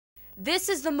This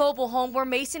is the mobile home where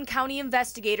Mason County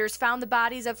investigators found the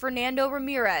bodies of Fernando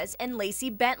Ramirez and Lacey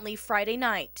Bentley Friday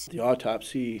night. The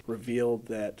autopsy revealed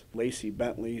that Lacey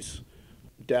Bentley's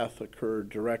death occurred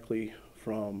directly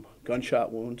from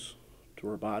gunshot wounds to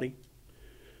her body,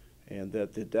 and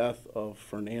that the death of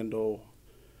Fernando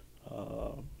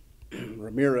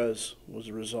Ramirez was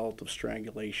a result of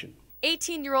strangulation.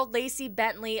 18-year-old Lacey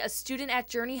Bentley, a student at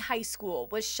Journey High School,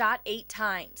 was shot 8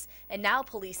 times, and now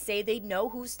police say they know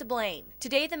who's to blame.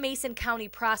 Today, the Mason County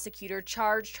prosecutor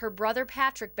charged her brother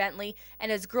Patrick Bentley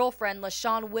and his girlfriend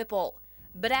LaShawn Whipple.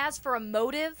 But as for a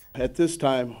motive, at this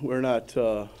time, we're not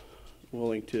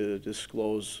willing to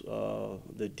disclose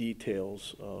the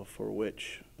details for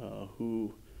which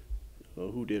who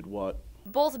did what.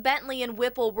 both Bentley and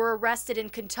Whipple were arrested in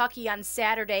Kentucky on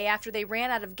Saturday after they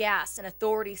ran out of gas and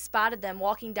authorities spotted them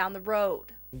walking down the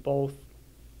road. Both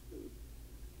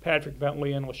Patrick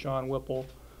Bentley and LaShawn Whipple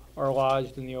are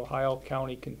lodged in the Ohio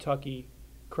County, Kentucky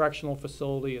Correctional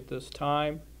Facility at this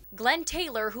time. Glenn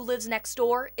Taylor, who lives next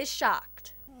door, is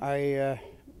shocked.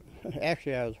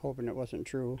 Actually, I was hoping it wasn't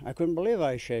true. I couldn't believe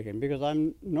I was shaking because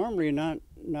I'm normally not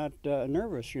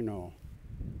nervous, you know.